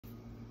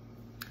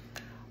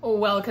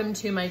Welcome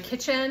to my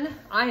kitchen.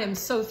 I am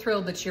so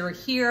thrilled that you're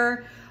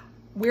here.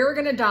 We're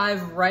gonna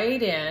dive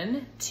right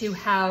in to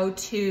how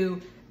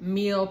to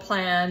meal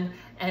plan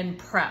and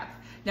prep.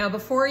 Now,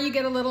 before you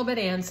get a little bit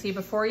antsy,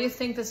 before you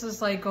think this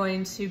is like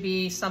going to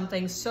be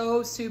something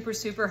so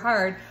super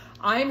hard,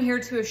 I'm here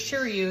to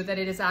assure you that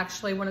it is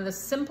actually one of the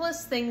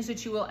simplest things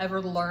that you will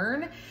ever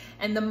learn.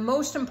 And the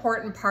most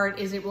important part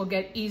is it will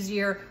get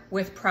easier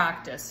with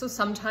practice. So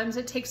sometimes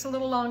it takes a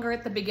little longer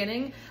at the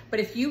beginning,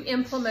 but if you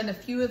implement a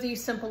few of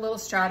these simple little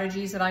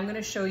strategies that I'm going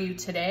to show you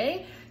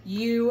today,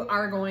 you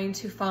are going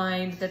to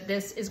find that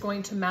this is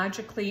going to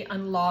magically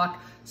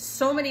unlock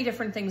so many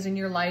different things in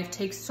your life,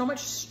 take so much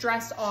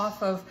stress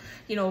off of,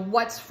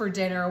 what's for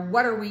dinner,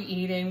 what are we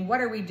eating, what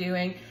are we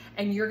doing,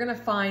 and you're gonna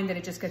find that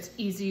it just gets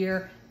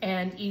easier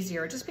and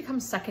easier. It just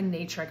becomes second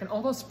nature. I can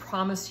almost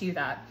promise you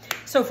that.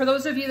 So for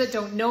those of you that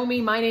don't know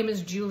me, my name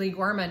is Julie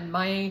Gorman.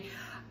 My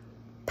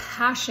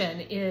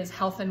passion is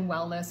health and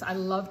wellness. I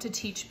love to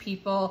teach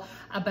people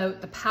about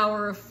the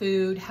power of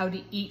food, how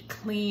to eat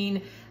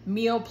clean.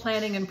 Meal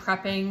planning and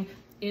prepping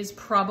is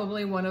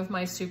probably one of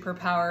my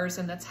superpowers,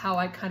 and that's how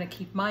I kind of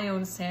keep my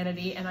own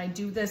sanity, and I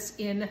do this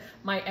in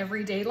my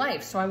everyday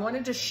life. So I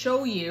wanted to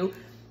show you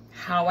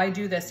how I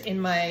do this in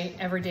my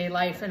everyday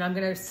life, and I'm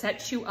gonna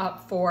set you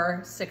up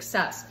for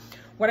success.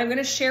 What I'm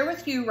gonna share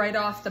with you right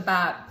off the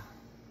bat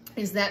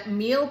is that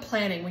meal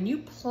planning, when you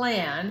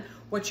plan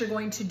what you're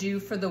going to do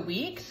for the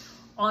week,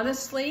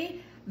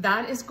 honestly,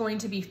 that is going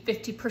to be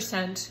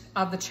 50%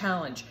 of the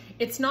challenge.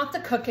 It's not the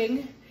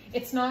cooking,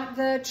 it's not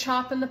the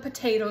chopping the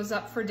potatoes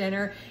up for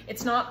dinner,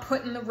 it's not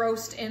putting the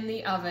roast in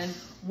the oven.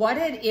 What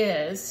it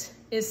is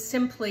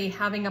simply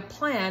having a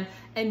plan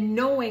and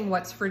knowing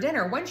what's for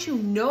dinner. Once you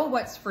know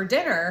what's for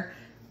dinner,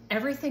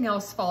 everything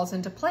else falls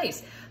into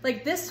place.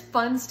 Like this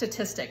fun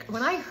statistic,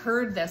 when I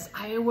heard this,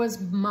 I was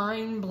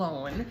mind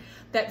blown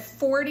that it's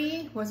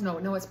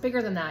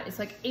bigger than that. It's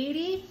like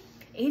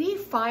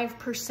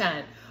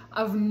 85%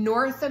 of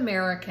North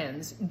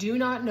Americans do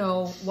not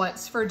know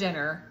what's for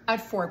dinner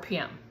at 4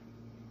 p.m.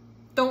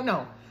 Don't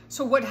know.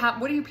 So what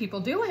are you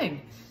people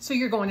doing? So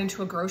you're going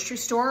into a grocery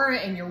store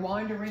and you're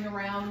wandering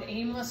around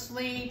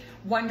aimlessly,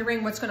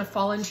 wondering what's gonna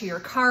fall into your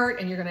cart,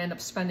 and you're gonna end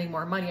up spending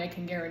more money, I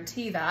can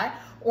guarantee that.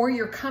 Or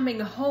you're coming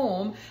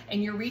home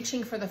and you're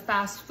reaching for the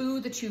fast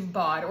food that you've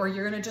bought, or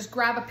you're gonna just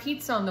grab a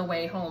pizza on the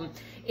way home.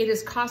 It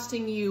is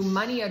costing you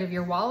money out of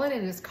your wallet,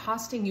 and it is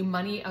costing you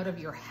money out of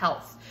your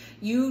health.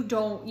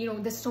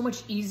 This is so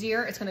much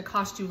easier, it's gonna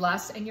cost you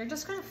less, and you're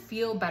just gonna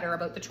feel better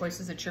about the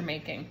choices that you're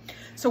making.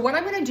 So what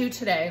I'm gonna do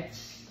today,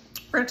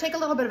 we're gonna take a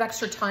little bit of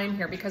extra time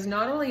here, because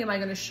not only am I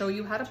gonna show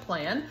you how to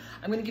plan,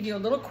 I'm gonna give you a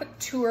little quick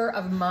tour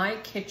of my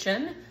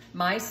kitchen,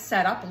 my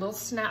setup, a little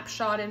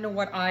snapshot into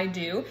what I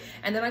do,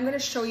 and then I'm gonna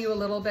show you a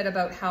little bit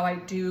about how I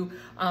do,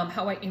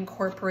 how I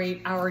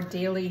incorporate our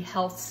daily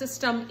health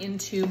system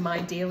into my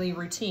daily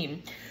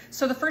routine.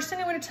 So the first thing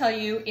I wanna tell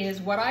you is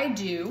what I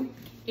do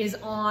is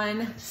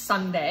on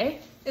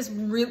Sunday, is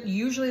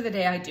usually the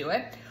day I do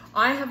it.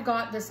 I have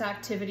got this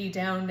activity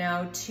down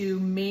now to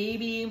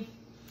maybe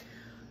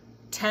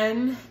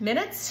 10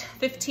 minutes,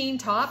 15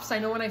 tops. I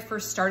know when I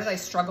first started, I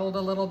struggled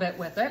a little bit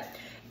with it.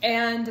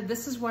 And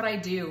this is what I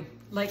do.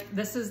 Like,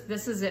 this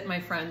is it, my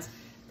friends.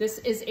 This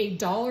is a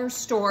dollar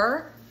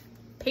store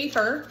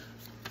paper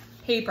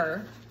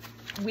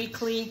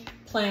weekly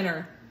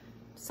planner.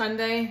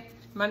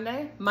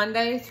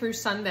 Monday through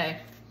Sunday.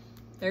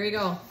 There you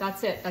go,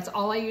 that's it. That's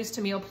all I use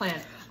to meal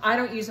plan. I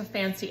don't use a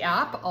fancy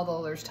app,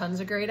 although there's tons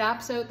of great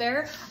apps out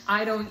there.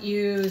 I don't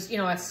use, a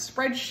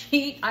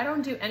spreadsheet. I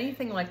don't do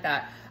anything like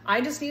that. I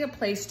just need a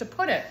place to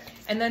put it.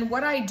 And then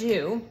what I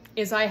do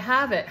is I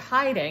have it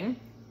hiding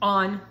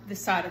on the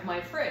side of my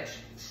fridge.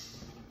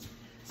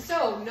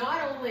 So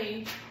not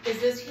only is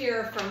this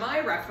here for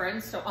my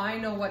reference, so I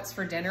know what's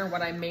for dinner,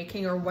 what I'm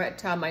making, or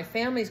what my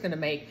family's gonna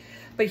make,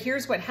 but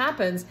here's what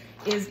happens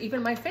is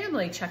even my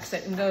family checks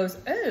it and goes,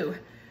 oh,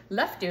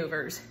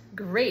 leftovers,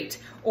 great.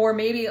 Or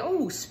maybe,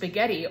 oh,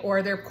 spaghetti,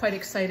 or they're quite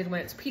excited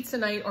when it's pizza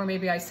night, or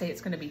maybe I say it's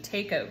gonna be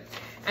takeout.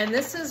 And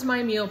this is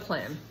my meal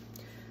plan.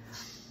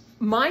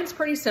 Mine's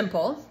pretty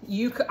simple.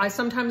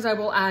 Sometimes I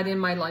will add in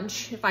my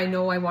lunch if I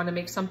know I want to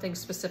make something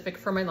specific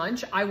for my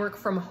lunch. I work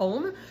from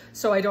home,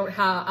 so I don't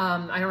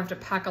have to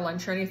pack a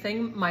lunch or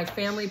anything. My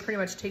family pretty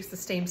much takes the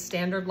same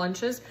standard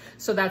lunches,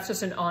 so that's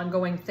just an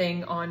ongoing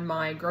thing on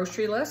my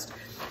grocery list.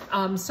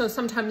 So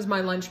sometimes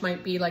my lunch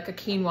might be like a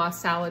quinoa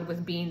salad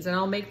with beans, and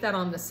I'll make that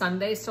on the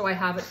Sunday, so I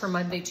have it for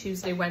Monday,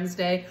 Tuesday,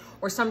 Wednesday,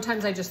 or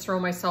sometimes I just throw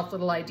myself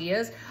little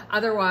ideas.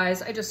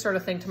 Otherwise, I just sort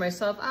of think to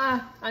myself,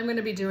 I'm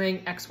gonna be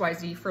doing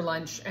XYZ for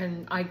lunch,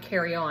 and I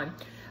carry on.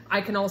 I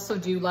can also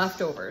do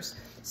leftovers.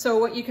 So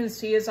what you can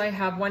see is I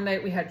have, one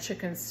night we had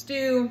chicken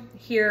stew.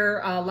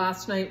 Here,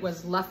 last night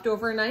was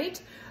leftover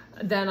night.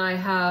 Then I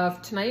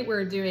have, tonight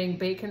we're doing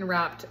bacon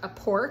wrapped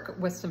pork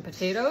with some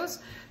potatoes.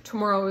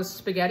 Tomorrow is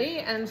spaghetti,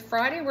 and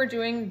Friday we're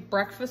doing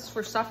breakfast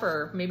for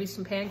supper, maybe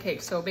some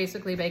pancakes. So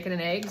basically bacon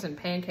and eggs and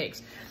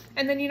pancakes.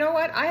 And then you know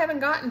what? I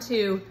haven't gotten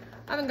to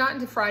I haven't gotten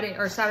to Friday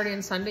or Saturday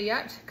and Sunday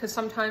yet, because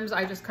sometimes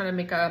I just kind of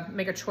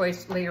make a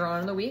choice later on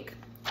in the week.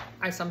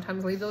 I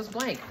sometimes leave those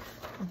blank.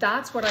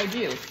 That's what I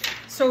do.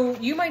 So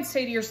you might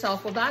say to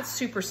yourself, well, that's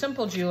super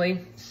simple,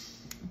 Julie,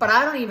 but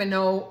I don't even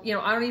know,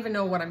 I don't even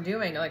know what I'm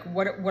doing. Like,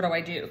 what do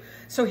I do?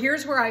 So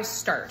here's where I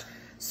start.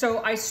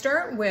 So I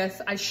start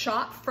with, I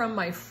shop from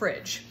my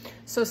fridge.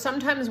 So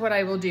sometimes what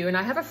I will do, and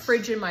I have a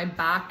fridge in my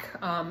back,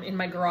 in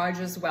my garage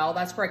as well.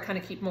 That's where I kind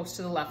of keep most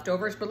of the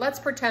leftovers, but let's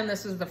pretend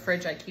this is the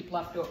fridge I keep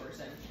leftovers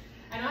in.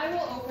 And I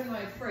will open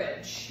my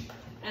fridge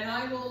and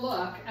I will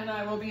look and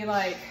I will be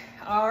like,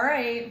 all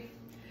right,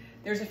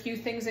 there's a few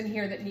things in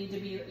here that need to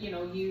be,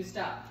 used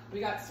up. We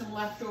got some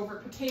leftover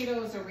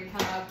potatoes, or we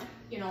have,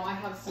 I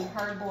have some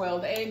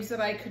hard-boiled eggs that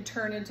I could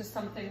turn into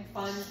something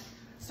fun.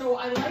 So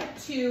I like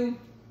to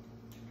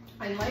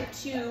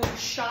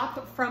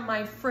shop from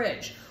my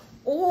fridge,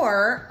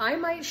 or I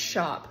might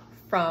shop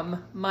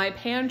from my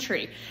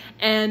pantry.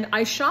 And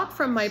I shop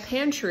from my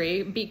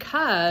pantry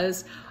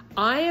because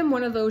I am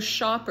one of those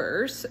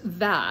shoppers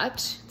that,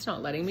 it's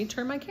not letting me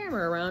turn my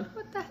camera around.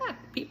 What the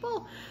heck,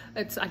 people?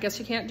 I guess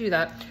you can't do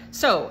that.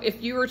 So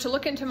if you were to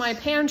look into my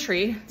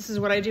pantry, this is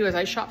what I do, is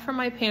I shop from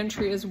my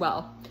pantry as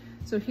well.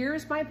 So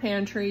here's my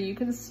pantry, you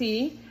can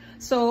see.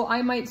 So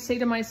I might say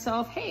to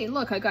myself, hey,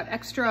 look, I got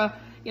extra,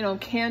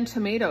 canned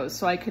tomatoes,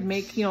 so I could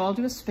make, I'll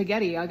do a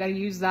spaghetti, I gotta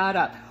use that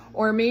up.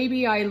 Or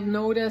maybe I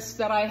noticed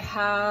that I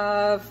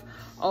have,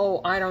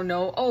 I don't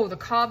know, the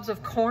cobs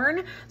of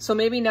corn. So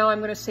maybe now I'm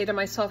gonna say to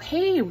myself,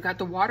 hey, we got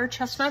the water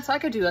chestnuts, I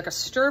could do like a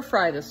stir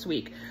fry this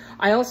week.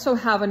 I also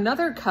have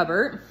another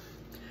cupboard.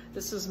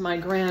 This is my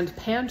grand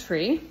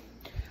pantry.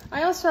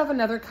 I also have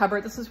another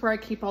cupboard. This is where I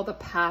keep all the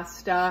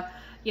pasta.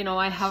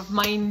 I have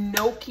my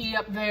gnocchi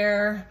up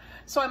there.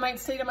 So I might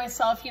say to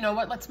myself, you know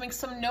what, let's make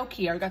some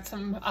gnocchi. I've got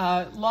some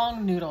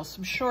long noodles,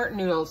 some short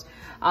noodles.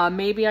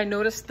 Maybe I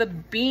noticed the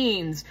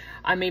beans.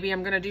 Maybe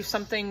I'm gonna do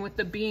something with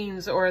the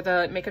beans, or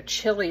make a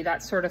chili,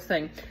 that sort of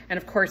thing. And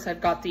of course,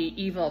 I've got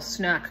the evil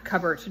snack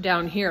cupboard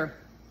down here.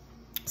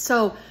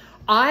 So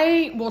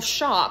I will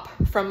shop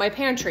from my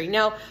pantry.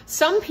 Now,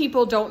 some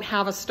people don't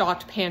have a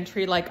stocked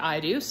pantry like I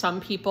do.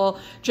 Some people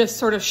just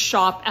sort of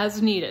shop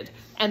as needed,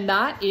 and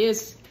that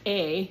is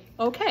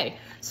okay.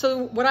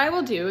 So what I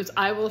will do is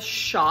I will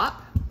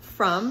shop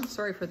from,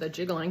 sorry for the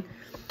jiggling,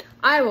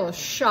 I will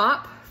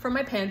shop from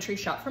my pantry,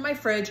 shop from my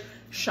fridge,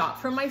 shop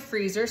from my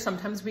freezer.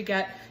 Sometimes we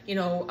get,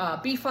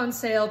 beef on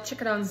sale,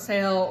 chicken on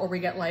sale, or we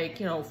get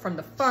from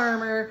the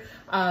farmer.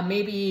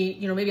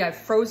 Maybe I've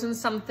frozen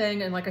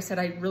something. And like I said,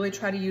 I really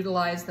try to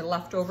utilize the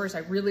leftovers. I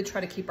really try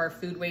to keep our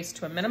food waste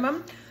to a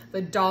minimum.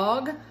 The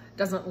dog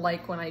doesn't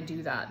like when I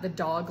do that. The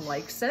dog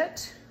likes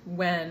it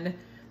when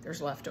there's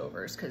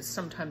leftovers, because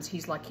sometimes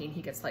he's lucky and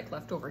he gets like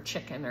leftover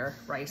chicken or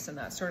rice and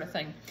that sort of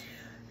thing.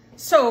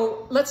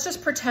 So let's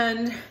just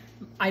pretend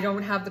I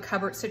don't have the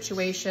cupboard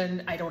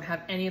situation. I don't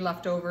have any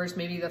leftovers.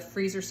 Maybe the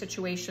freezer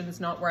situation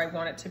is not where I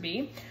want it to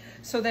be.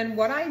 So then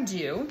what I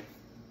do,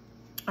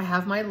 I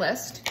have my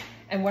list,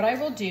 and what I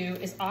will do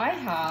is I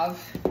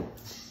have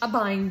a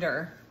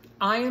binder.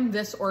 I am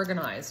this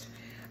organized.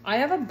 I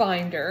have a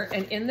binder,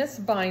 and in this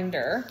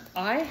binder,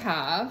 I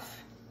have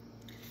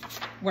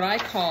what I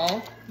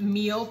call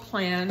meal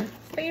plan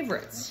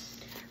favorites.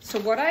 So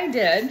what I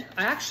did,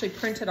 I actually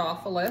printed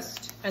off a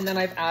list, and then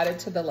I've added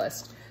to the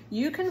list.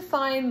 You can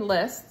find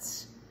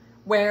lists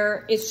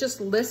where it's just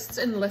lists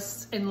and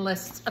lists and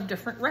lists of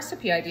different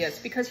recipe ideas,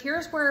 because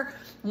here's where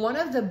one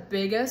of the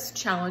biggest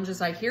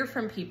challenges I hear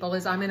from people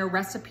is I'm in a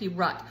recipe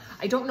rut.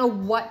 I don't know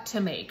what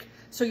to make.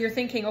 So you're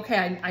thinking,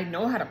 okay, I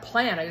know how to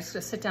plan. I just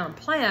gotta sit down and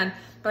plan,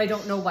 but I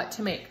don't know what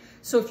to make.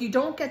 So if you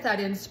don't get that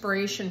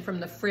inspiration from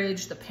the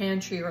fridge, the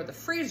pantry, or the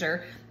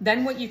freezer,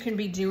 then what you can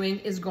be doing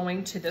is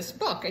going to this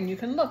book, and you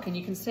can look and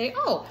you can say,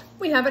 oh,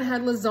 we haven't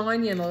had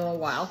lasagna in a little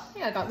while.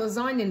 Yeah, I got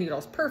lasagna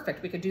noodles,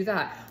 perfect, we could do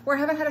that. Or I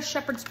haven't had a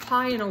shepherd's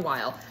pie in a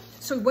while.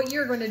 So what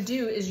you're gonna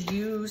do is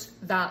use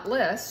that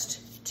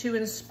list to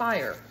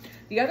inspire.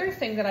 The other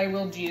thing that I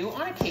will do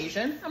on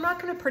occasion, I'm not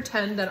gonna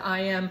pretend that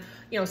I am,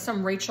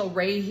 some Rachel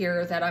Ray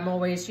here, that I'm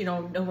always,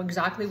 know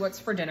exactly what's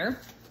for dinner.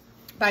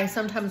 But I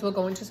sometimes will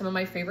go into some of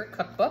my favorite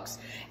cookbooks,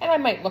 and I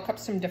might look up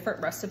some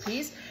different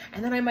recipes,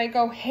 and then I might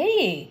go,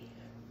 hey,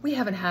 we've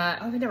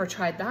never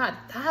tried that.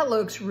 That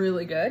looks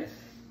really good.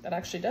 That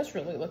actually does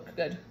really look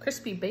good.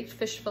 Crispy baked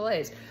fish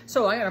fillets.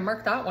 So I gotta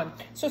mark that one.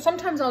 So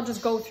sometimes I'll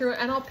just go through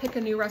and I'll pick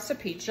a new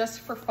recipe just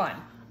for fun.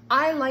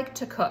 I like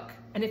to cook,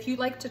 and if you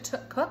like to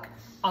cook,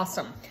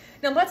 awesome.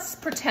 Now let's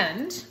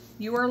pretend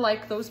you are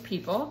like those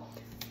people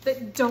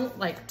that don't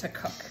like to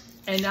cook,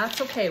 and that's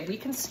okay. We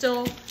can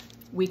still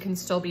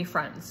be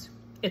friends.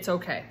 It's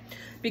okay.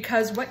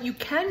 Because what you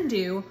can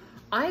do,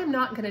 I am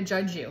not gonna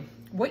judge you.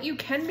 What you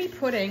can be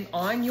putting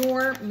on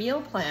your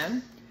meal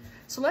plan,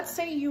 so let's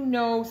say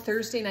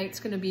Thursday night's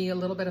gonna be a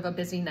little bit of a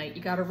busy night.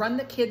 You gotta run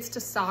the kids to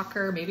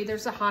soccer, maybe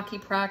there's a hockey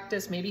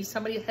practice, maybe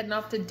somebody's heading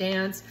off to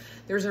dance,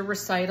 there's a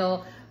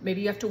recital,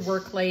 maybe you have to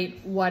work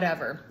late,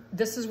 whatever.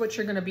 This is what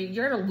you're gonna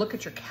look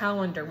at your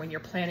calendar when you're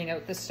planning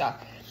out this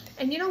stuff.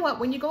 And you know what,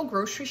 when you go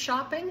grocery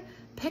shopping,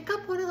 pick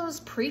up one of those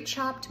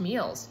pre-chopped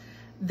meals.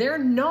 They're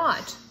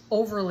not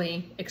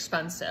overly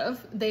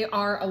expensive. They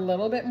are a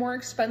little bit more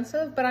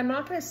expensive, but I'm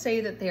not gonna say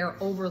that they are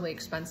overly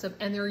expensive,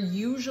 and they're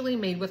usually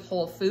made with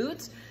whole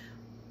foods.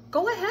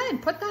 Go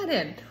ahead, put that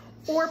in.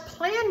 Or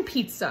plan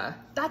pizza,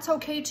 that's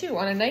okay too.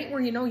 On a night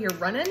where you know you're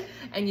running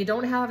and you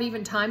don't have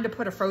even time to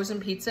put a frozen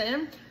pizza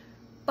in,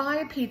 buy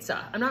a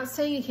pizza. I'm not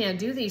saying you can't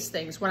do these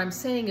things. What I'm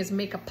saying is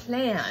make a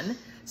plan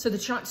so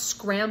that you're not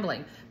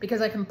scrambling,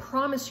 because I can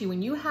promise you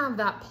when you have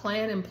that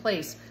plan in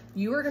place,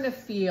 you are gonna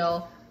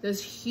feel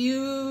this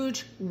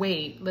huge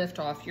weight lift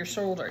off your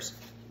shoulders.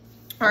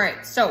 All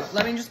right, so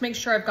let me just make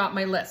sure I've got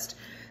my list.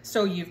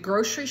 So you've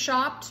grocery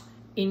shopped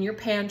in your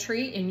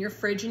pantry, in your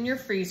fridge, in your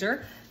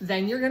freezer,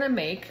 then you're gonna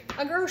make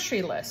a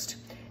grocery list.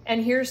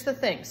 And here's the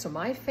thing, so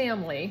my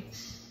family,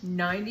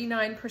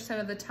 99%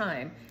 of the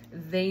time,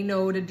 they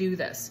know to do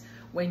this.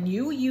 When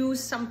you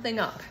use something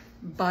up,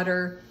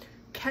 butter,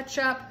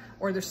 ketchup,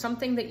 or there's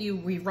something that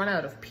we run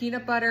out of,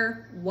 peanut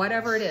butter,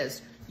 whatever it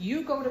is,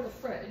 you go to the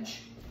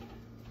fridge,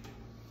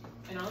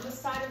 and on the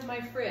side of my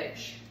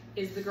fridge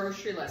is the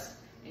grocery list,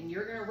 and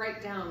you're gonna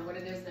write down what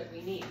it is that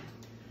we need.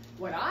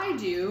 What I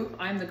do,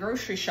 I'm the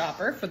grocery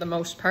shopper for the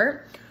most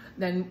part.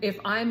 Then if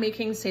I'm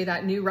making, say,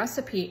 that new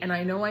recipe and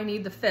I know I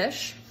need the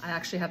fish, I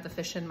actually have the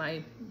fish in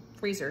my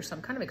freezer, so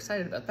I'm kind of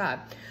excited about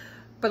that.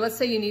 But let's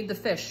say you need the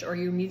fish, or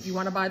you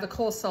wanna buy the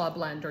coleslaw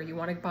blend, or you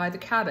wanna buy the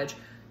cabbage,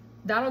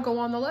 that'll go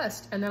on the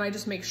list. And then I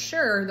just make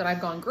sure that I've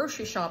gone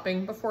grocery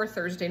shopping before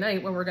Thursday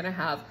night when we're gonna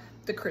have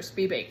the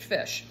crispy baked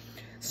fish.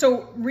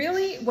 So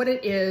really what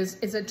it is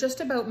it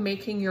just about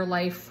making your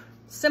life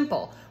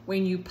simple.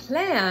 When you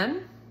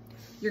plan,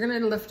 you're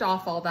gonna lift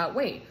off all that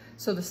weight.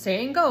 So the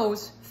saying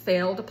goes,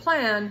 fail to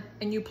plan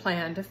and you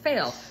plan to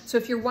fail. So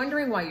if you're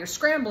wondering why you're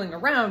scrambling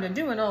around and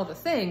doing all the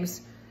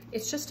things,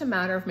 it's just a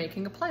matter of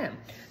making a plan.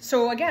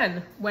 So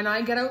again, when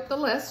I get out the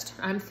list,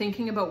 I'm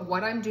thinking about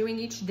what I'm doing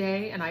each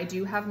day, and I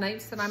do have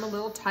nights that I'm a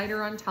little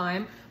tighter on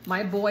time.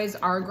 My boys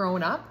are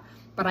grown up,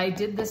 but I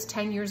did this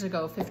 10 years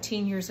ago,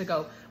 15 years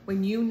ago.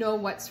 When you know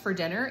what's for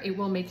dinner, it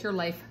will make your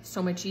life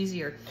so much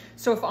easier.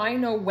 So if I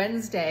know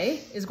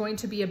Wednesday is going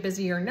to be a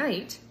busier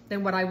night,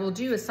 then what I will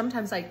do is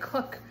sometimes I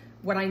cook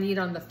what I need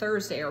on the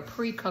Thursday, or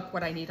pre-cook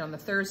what I need on the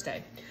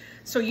Thursday.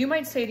 So you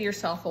might say to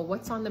yourself, well,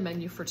 what's on the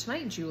menu for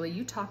tonight, Julie?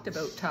 You talked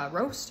about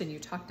roast and you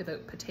talked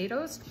about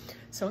potatoes.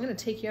 So I'm gonna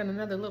take you on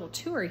another little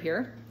tour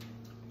here.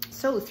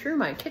 So through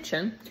my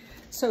kitchen.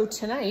 So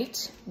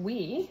tonight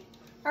we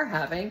are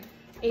having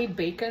a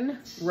bacon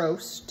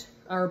roast,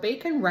 or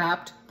bacon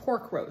wrapped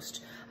pork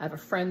roast. I have a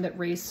friend that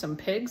raised some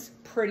pigs,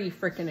 pretty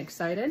freaking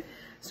excited.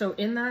 So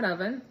in that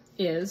oven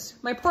is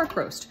my pork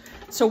roast.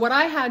 So what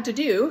I had to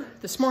do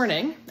this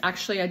morning,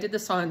 actually I did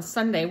this on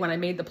Sunday when I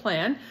made the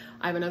plan.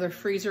 I have another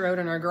freezer out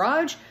in our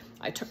garage.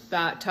 I took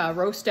that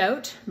roast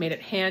out, made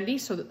it handy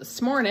so that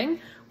this morning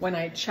when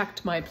I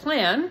checked my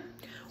plan,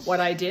 what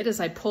I did is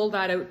I pulled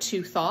that out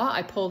to thaw.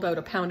 I pulled out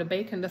a pound of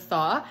bacon to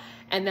thaw.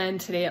 And then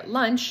today at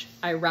lunch,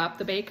 I wrapped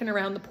the bacon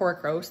around the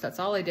pork roast. That's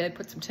all I did,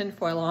 put some tin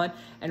foil on.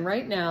 And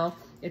right now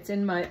it's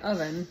in my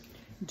oven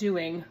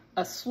doing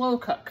a slow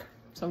cook.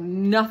 So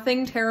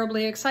nothing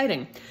terribly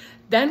exciting.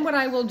 Then what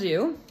I will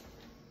do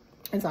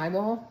is I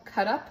will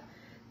cut up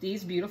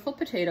these beautiful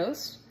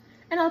potatoes,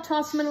 and I'll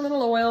toss them in a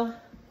little oil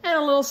and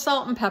a little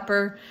salt and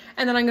pepper.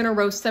 And then I'm gonna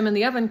roast them in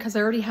the oven because I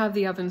already have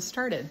the oven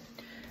started.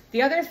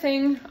 The other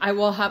thing I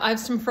have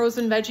some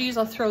frozen veggies,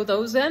 I'll throw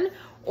those in,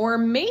 or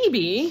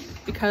maybe,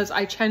 because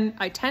I tend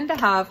to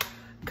have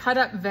cut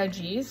up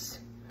veggies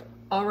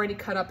already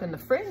cut up in the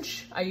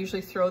fridge, I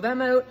usually throw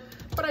them out,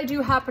 but I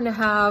do happen to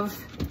have,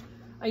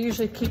 I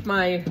usually keep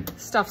my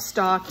stuff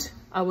stocked.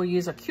 I will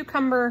use a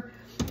cucumber,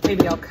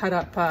 maybe I'll cut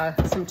up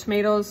some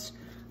tomatoes.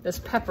 This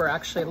pepper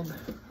actually,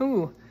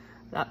 ooh,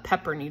 that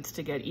pepper needs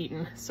to get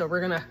eaten. So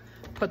we're gonna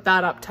put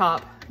that up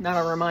top.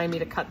 That'll remind me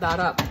to cut that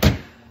up.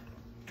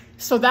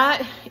 So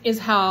that is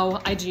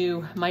how I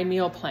do my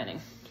meal planning.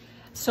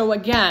 So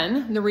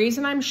again, the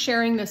reason I'm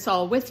sharing this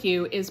all with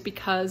you is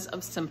because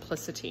of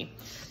simplicity.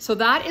 So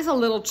that is a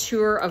little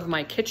tour of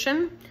my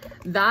kitchen.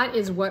 That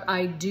is what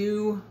I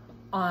do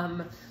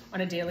on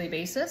a daily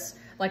basis.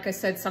 Like I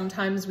said,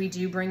 sometimes we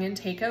do bring in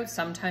takeout,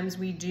 sometimes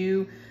we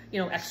do,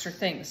 extra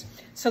things.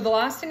 So the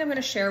last thing I'm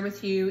gonna share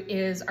with you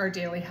is our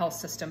daily health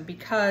system,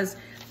 because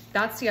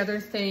that's the other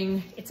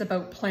thing, it's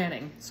about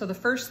planning. So the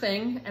first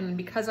thing, and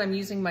because I'm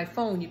using my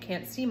phone, you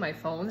can't see my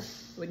phone,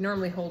 I would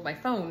normally hold my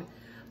phone,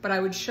 but I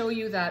would show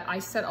you that I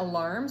set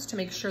alarms to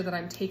make sure that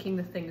I'm taking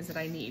the things that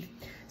I need.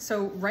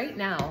 So right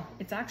now,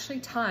 it's actually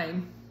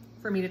time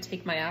for me to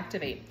take my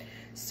Activate.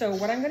 So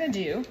what I'm gonna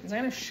do is I'm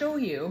gonna show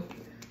you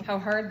how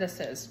hard this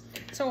is.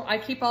 So I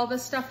keep all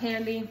this stuff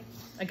handy.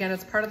 Again,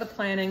 it's part of the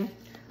planning.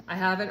 I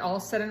have it all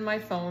set in my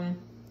phone.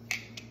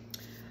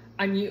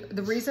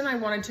 The reason I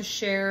wanted to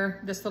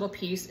share this little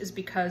piece is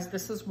because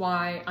this is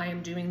why I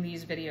am doing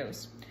these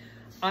videos.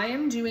 I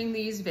am doing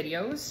these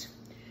videos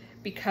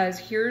because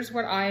here's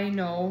what I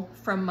know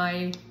from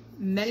my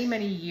many,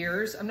 many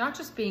years. I'm not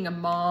just being a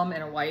mom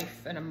and a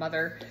wife and a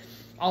mother.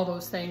 all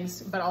those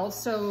things, but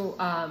also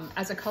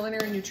as a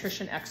culinary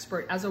nutrition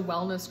expert, as a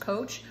wellness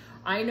coach,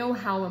 I know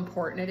how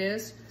important it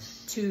is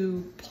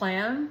to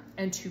plan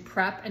and to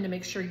prep and to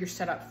make sure you're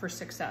set up for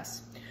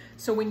success.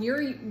 So when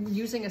you're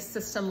using a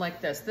system like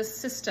this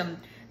system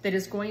that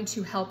is going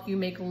to help you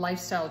make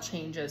lifestyle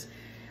changes,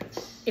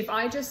 if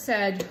I just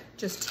said,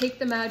 just take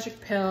the magic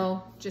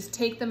pill, just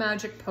take the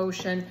magic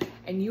potion,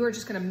 and you are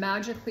just gonna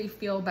magically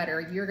feel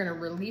better, you're gonna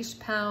release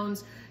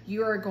pounds,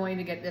 you are going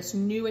to get this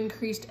new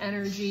increased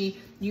energy,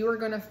 you are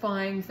gonna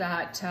find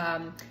that,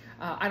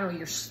 I don't know,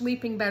 you're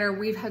sleeping better.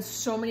 We've had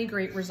so many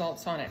great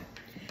results on it.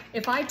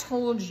 If I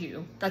told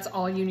you that's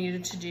all you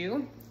needed to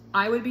do,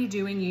 I would be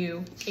doing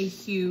you a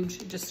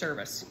huge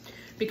disservice.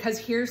 Because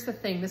here's the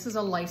thing, this is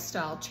a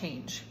lifestyle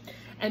change.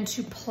 And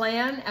to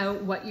plan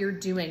out what you're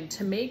doing,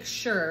 to make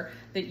sure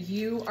that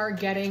you are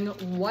getting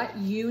what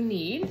you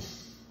need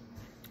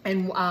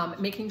and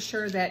making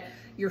sure that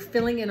you're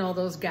filling in all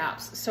those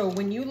gaps. So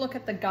when you look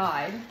at the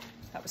guide,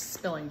 that was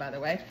spilling by the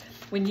way,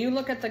 when you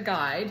look at the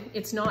guide,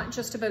 it's not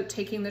just about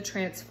taking the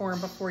Transform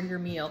before your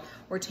meal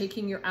or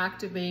taking your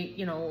Activate,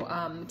 you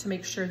know, to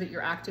make sure that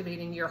you're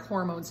activating your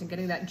hormones and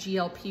getting that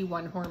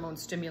GLP-1 hormone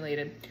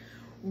stimulated.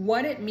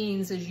 What it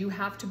means is you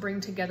have to bring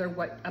together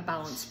a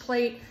balanced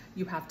plate,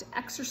 you have to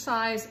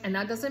exercise, and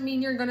that doesn't mean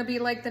you're gonna be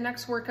like the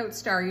next workout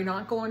star. You're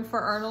not going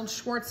for Arnold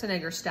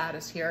Schwarzenegger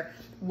status here.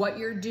 What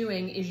you're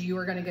doing is you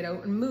are gonna get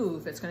out and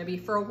move. It's gonna be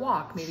for a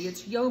walk, maybe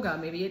it's yoga,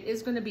 maybe it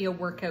is gonna be a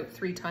workout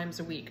 3 times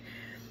a week.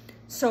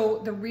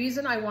 So the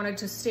reason I wanted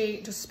to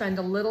spend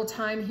a little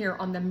time here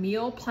on the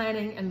meal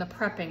planning and the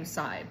prepping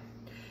side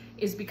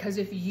is because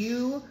if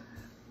you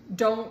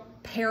don't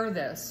pair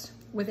this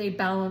with a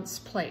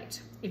balanced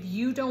plate, if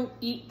you don't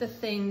eat the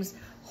things,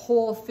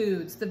 whole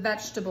foods, the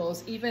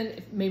vegetables, even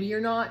if maybe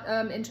you're not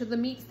into the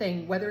meat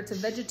thing, whether it's a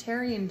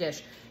vegetarian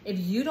dish, if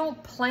you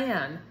don't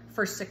plan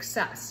for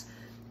success,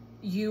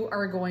 you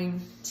are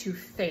going to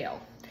fail.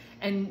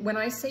 And when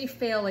I say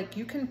fail, like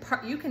you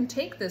can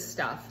take this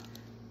stuff,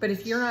 but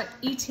if you're not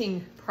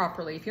eating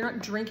properly, if you're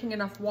not drinking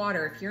enough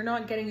water, if you're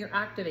not getting your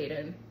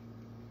activated,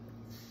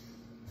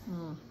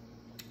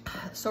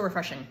 so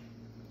refreshing.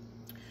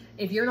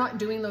 If you're not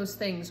doing those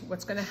things,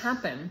 what's gonna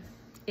happen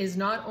is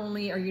not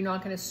only are you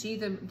not gonna see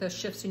the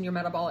shifts in your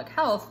metabolic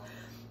health,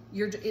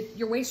 you're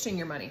wasting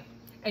your money.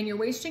 And you're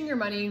wasting your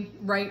money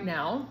right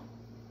now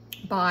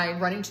by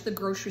running to the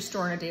grocery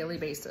store on a daily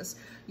basis.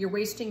 You're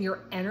wasting your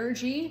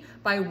energy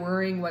by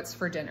worrying what's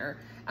for dinner.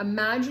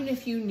 Imagine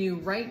if you knew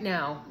right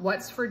now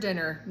what's for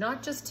dinner,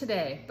 not just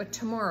today, but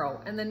tomorrow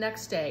and the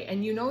next day.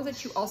 And you know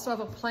that you also have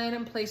a plan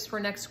in place for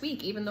next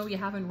week, even though you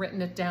haven't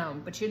written it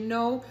down, but you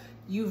know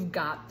you've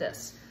got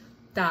this.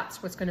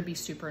 That's what's gonna be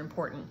super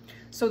important.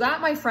 So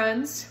that, my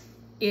friends,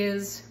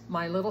 is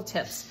my little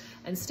tips.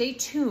 And stay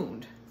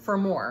tuned for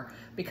more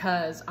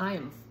because I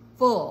am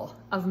full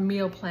of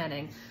meal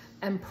planning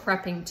and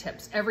prepping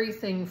tips.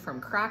 Everything from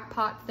crock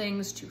pot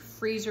things to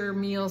freezer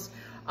meals,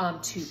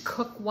 to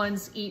cook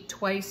once, eat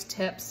twice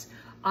tips.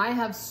 I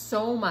have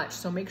so much,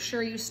 so make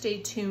sure you stay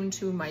tuned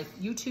to my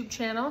YouTube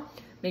channel.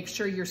 Make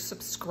sure you're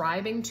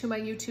subscribing to my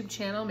YouTube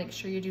channel. Make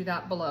sure you do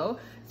that below.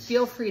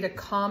 Feel free to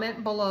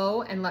comment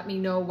below and let me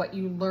know what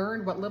you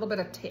learned, what little bit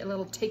of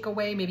little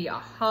takeaway, maybe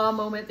aha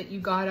moment that you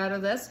got out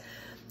of this.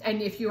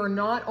 And if you are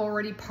not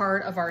already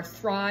part of our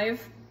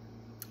Thrive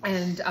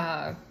and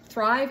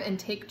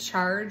Take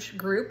Charge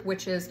group,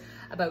 which is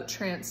about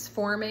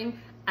transforming,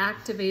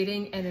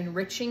 activating, and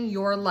enriching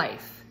your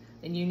life,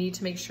 then you need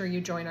to make sure you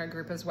join our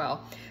group as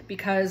well.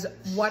 Because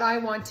what I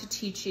want to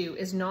teach you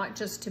is not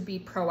just to be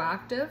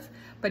proactive,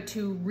 but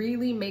to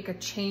really make a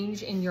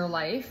change in your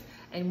life.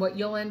 And what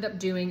you'll end up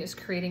doing is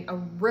creating a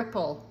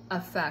ripple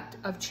effect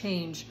of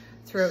change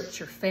throughout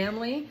your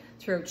family,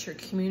 throughout your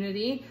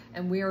community,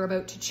 and we are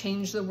about to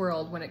change the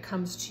world when it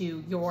comes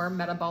to your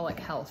metabolic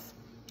health.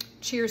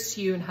 Cheers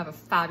to you and have a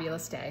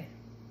fabulous day.